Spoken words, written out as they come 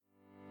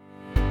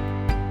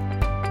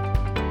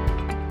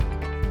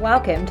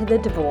Welcome to the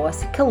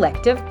Divorce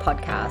Collective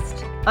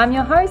podcast. I'm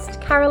your host,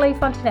 Carolee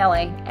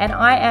Fontanelli, and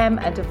I am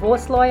a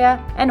divorce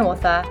lawyer and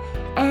author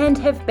and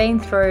have been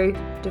through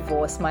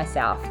divorce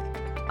myself.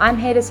 I'm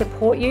here to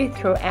support you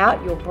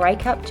throughout your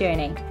breakup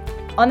journey.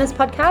 On this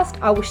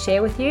podcast, I will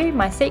share with you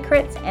my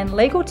secrets and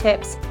legal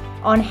tips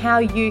on how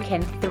you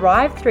can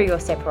thrive through your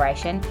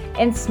separation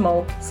in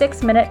small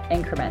 6-minute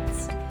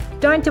increments.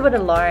 Don't do it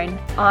alone.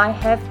 I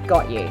have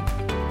got you.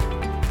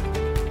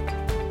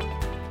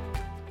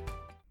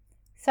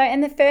 So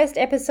in the first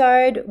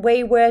episode,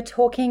 we were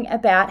talking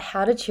about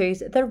how to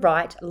choose the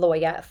right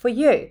lawyer for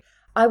you.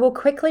 I will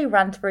quickly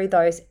run through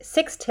those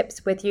 6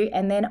 tips with you,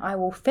 and then I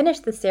will finish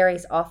the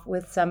series off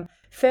with some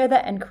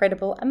further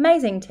incredible,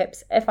 amazing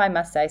tips, if I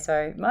must say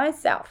so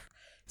myself.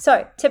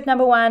 So tip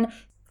number 1,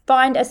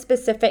 find a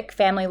specific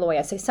family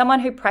lawyer. So someone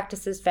who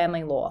practices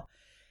family law.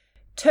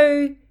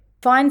 2,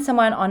 find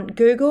someone on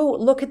Google,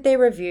 look at their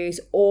reviews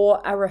or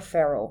a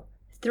referral.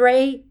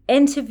 3,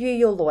 interview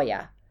your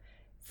lawyer.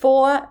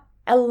 4,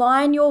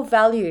 align your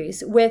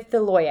values with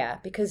the lawyer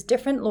because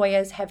different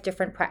lawyers have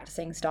different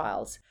practicing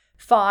styles.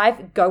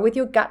 5, go with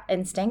your gut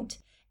instinct.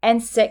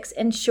 And 6,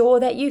 ensure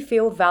that you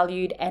feel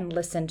valued and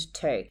listened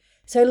to.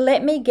 So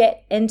let me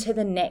get into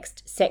the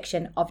next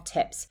section of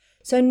tips.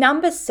 So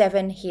number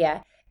 7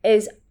 here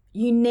is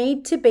you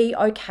need to be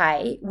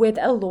okay with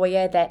a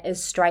lawyer that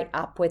is straight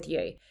up with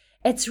you.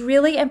 It's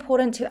really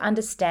important to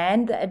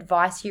understand the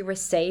advice you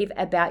receive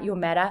about your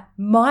matter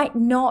might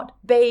not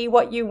be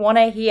what you want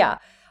to hear.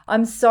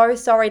 I'm so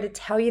sorry to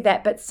tell you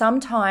that, but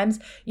sometimes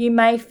you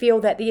may feel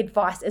that the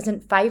advice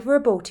isn't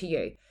favorable to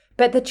you.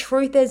 But the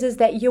truth is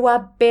that you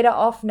are better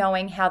off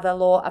knowing how the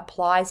law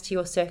applies to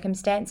your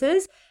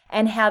circumstances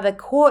and how the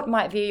court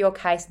might view your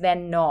case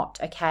than not,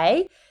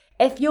 okay?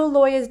 If your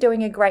lawyer's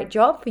doing a great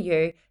job for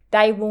you,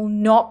 they will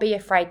not be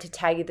afraid to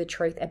tell you the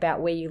truth about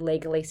where you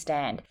legally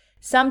stand.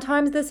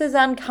 Sometimes this is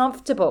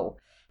uncomfortable.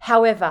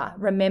 However,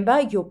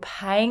 remember, you're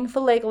paying for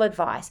legal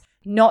advice,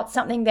 not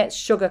something that's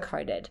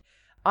sugar-coated.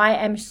 I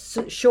am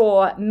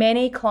sure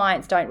many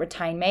clients don't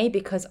retain me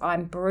because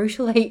I'm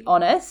brutally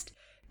honest,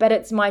 but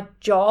it's my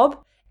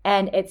job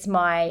and it's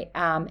my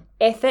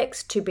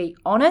ethics to be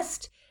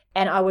honest,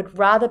 and I would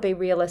rather be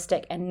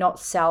realistic and not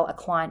sell a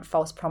client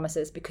false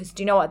promises because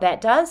do you know what that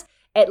does?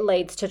 It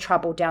leads to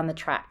trouble down the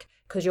track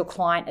because your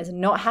client is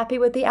not happy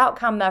with the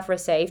outcome they've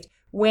received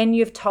when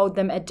you've told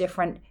them a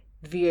different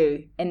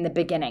view in the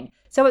beginning.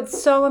 So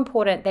it's so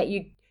important that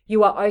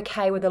you are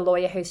okay with a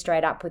lawyer who's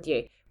straight up with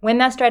you. When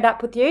they're straight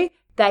up with you,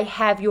 they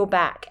have your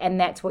back, and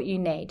that's what you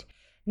need.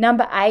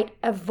 Number 8,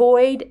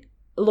 avoid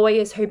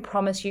lawyers who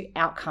promise you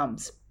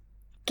outcomes.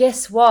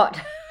 Guess what?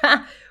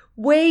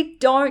 We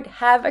don't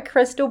have a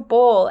crystal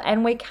ball,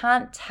 and we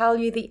can't tell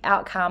you the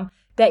outcome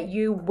that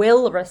you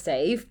will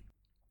receive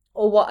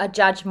or what a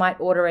judge might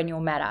order in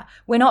your matter.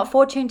 We're not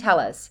fortune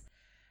tellers,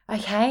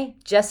 okay?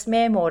 Just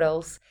mere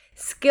mortals.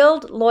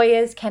 Skilled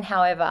lawyers can,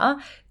 however,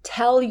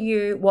 tell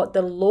you what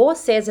the law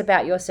says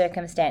about your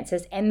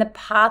circumstances and the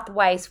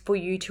pathways for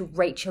you to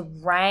reach a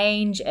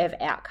range of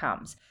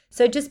outcomes.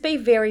 So just be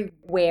very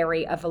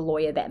wary of a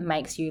lawyer that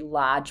makes you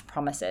large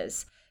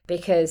promises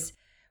because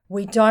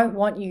we don't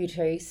want you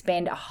to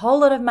spend a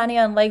whole lot of money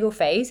on legal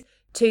fees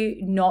to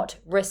not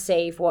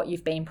receive what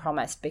you've been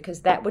promised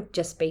because that would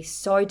just be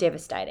so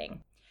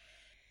devastating.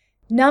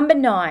 Number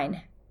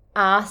 9,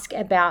 ask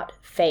about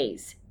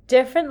fees.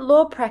 Different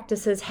law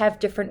practices have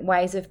different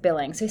ways of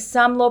billing. So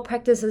some law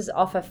practices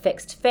offer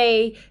fixed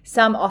fee,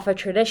 some offer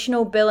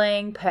traditional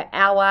billing per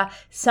hour,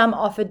 some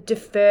offer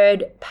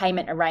deferred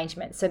payment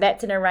arrangements. So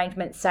that's an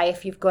arrangement, say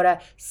if you've got to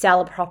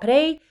sell a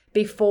property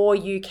before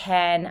you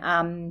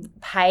can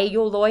pay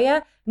your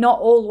lawyer. Not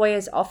all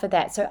lawyers offer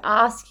that. So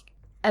ask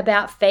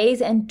about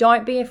fees and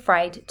don't be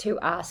afraid to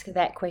ask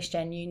that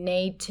question. You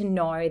need to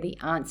know the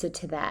answer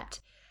to that.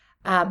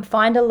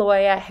 Find a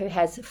lawyer who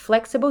has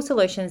flexible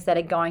solutions that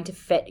are going to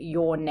fit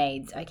your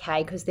needs,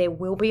 okay? Because there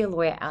will be a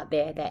lawyer out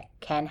there that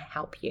can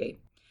help you.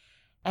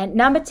 And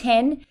number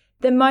 10,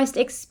 the most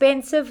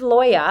expensive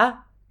lawyer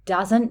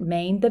doesn't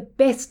mean the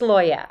best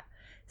lawyer.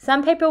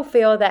 Some people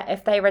feel that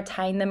if they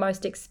retain the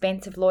most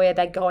expensive lawyer,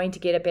 they're going to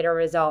get a better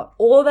result,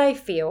 or they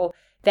feel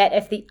that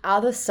if the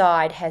other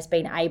side has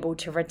been able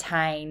to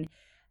retain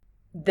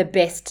the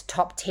best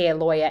top tier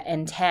lawyer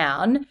in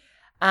town,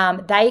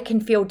 they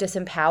can feel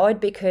disempowered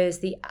because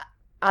the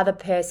other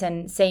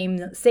person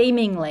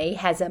seemingly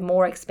has a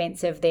more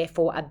expensive,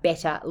 therefore a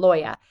better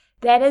lawyer.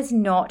 That is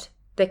not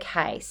the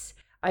case,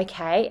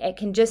 okay? It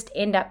can just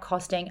end up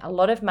costing a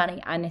lot of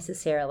money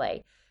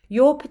unnecessarily.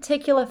 Your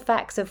particular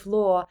facts of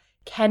law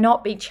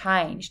cannot be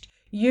changed.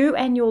 You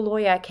and your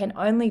lawyer can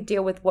only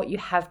deal with what you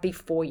have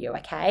before you,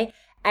 okay?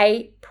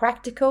 A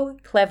practical,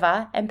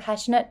 clever, and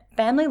passionate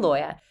family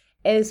lawyer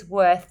is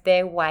worth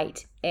their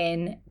weight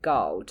in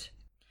gold.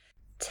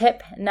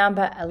 Tip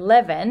number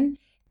 11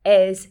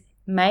 is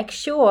make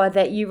sure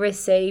that you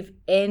receive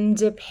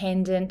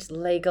independent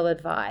legal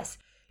advice.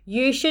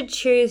 You should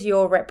choose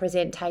your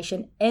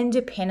representation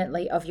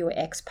independently of your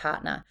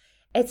ex-partner.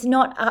 It's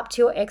not up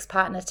to your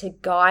ex-partner to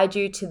guide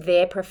you to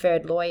their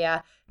preferred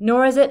lawyer,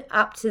 nor is it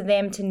up to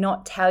them to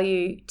not tell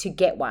you to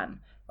get one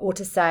or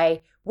to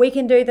say, we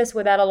can do this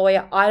without a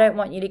lawyer. I don't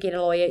want you to get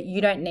a lawyer.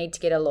 You don't need to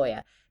get a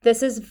lawyer.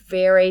 This is a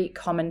very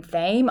common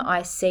theme.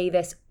 I see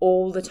this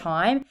all the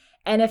time.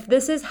 And if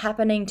this is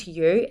happening to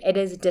you, it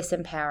is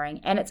disempowering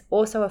and it's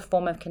also a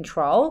form of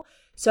control.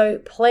 So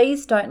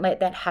please don't let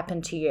that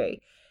happen to you.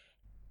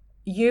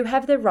 You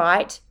have the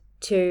right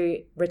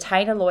to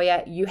retain a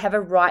lawyer. You have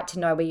a right to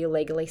know where you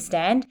legally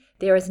stand.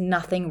 There is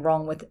nothing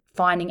wrong with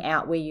finding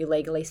out where you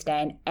legally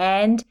stand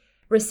and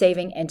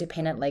receiving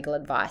independent legal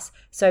advice.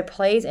 So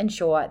please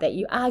ensure that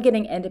you are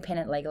getting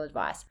independent legal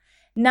advice.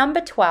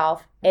 Number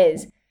 12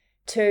 is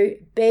to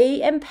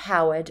be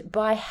empowered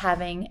by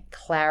having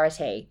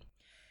clarity.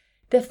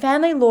 The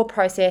family law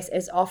process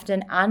is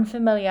often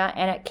unfamiliar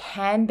and it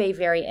can be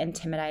very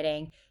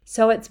intimidating.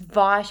 So it's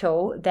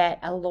vital that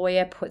a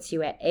lawyer puts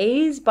you at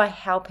ease by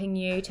helping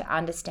you to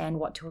understand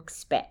what to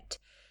expect.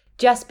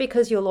 Just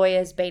because your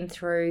lawyer's been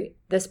through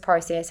this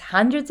process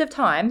hundreds of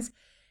times,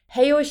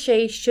 he or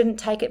she shouldn't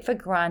take it for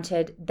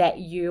granted that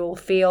you'll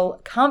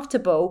feel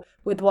comfortable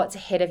with what's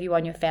ahead of you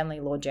on your family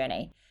law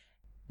journey.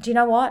 Do you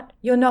know what?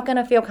 You're not going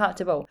to feel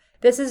comfortable.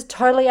 This is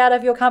totally out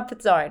of your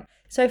comfort zone.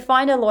 So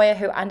find a lawyer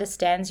who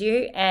understands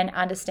you and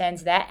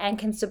understands that and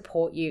can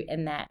support you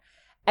in that.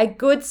 A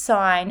good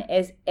sign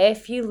is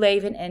if you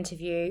leave an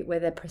interview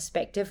with a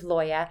prospective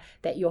lawyer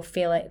that you're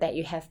feeling that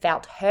you have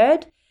felt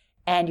heard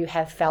and you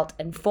have felt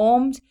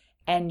informed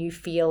and you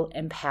feel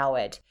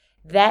empowered.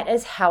 That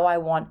is how I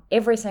want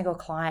every single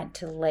client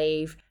to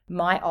leave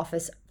my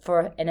office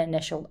for an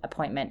initial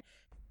appointment.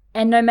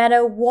 And no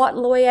matter what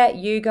lawyer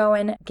you go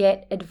and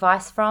get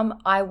advice from,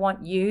 I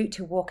want you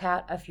to walk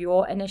out of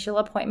your initial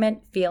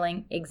appointment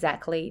feeling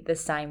exactly the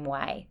same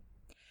way.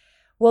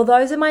 Well,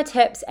 those are my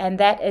tips, and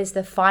that is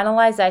the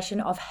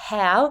finalization of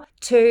how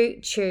to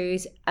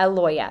choose a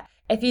lawyer.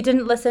 If you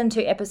didn't listen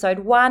to episode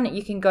 1,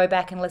 you can go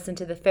back and listen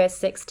to the first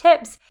 6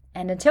 tips.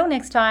 And until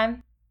next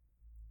time,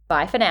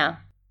 bye for now.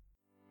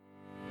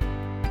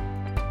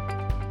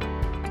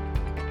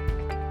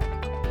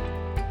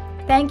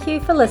 Thank you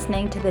for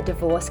listening to the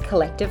Divorce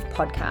Collective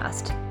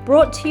podcast,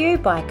 brought to you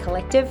by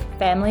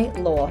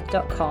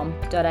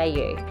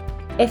collectivefamilylaw.com.au.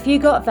 If you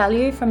got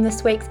value from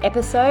this week's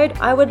episode,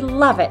 I would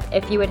love it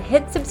if you would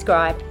hit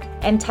subscribe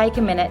and take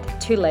a minute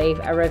to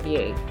leave a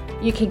review.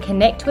 You can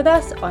connect with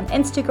us on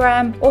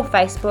Instagram or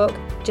Facebook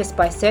just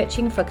by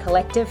searching for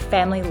Collective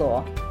Family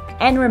Law.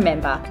 And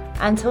remember,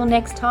 until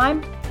next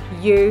time,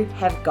 you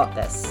have got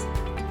this.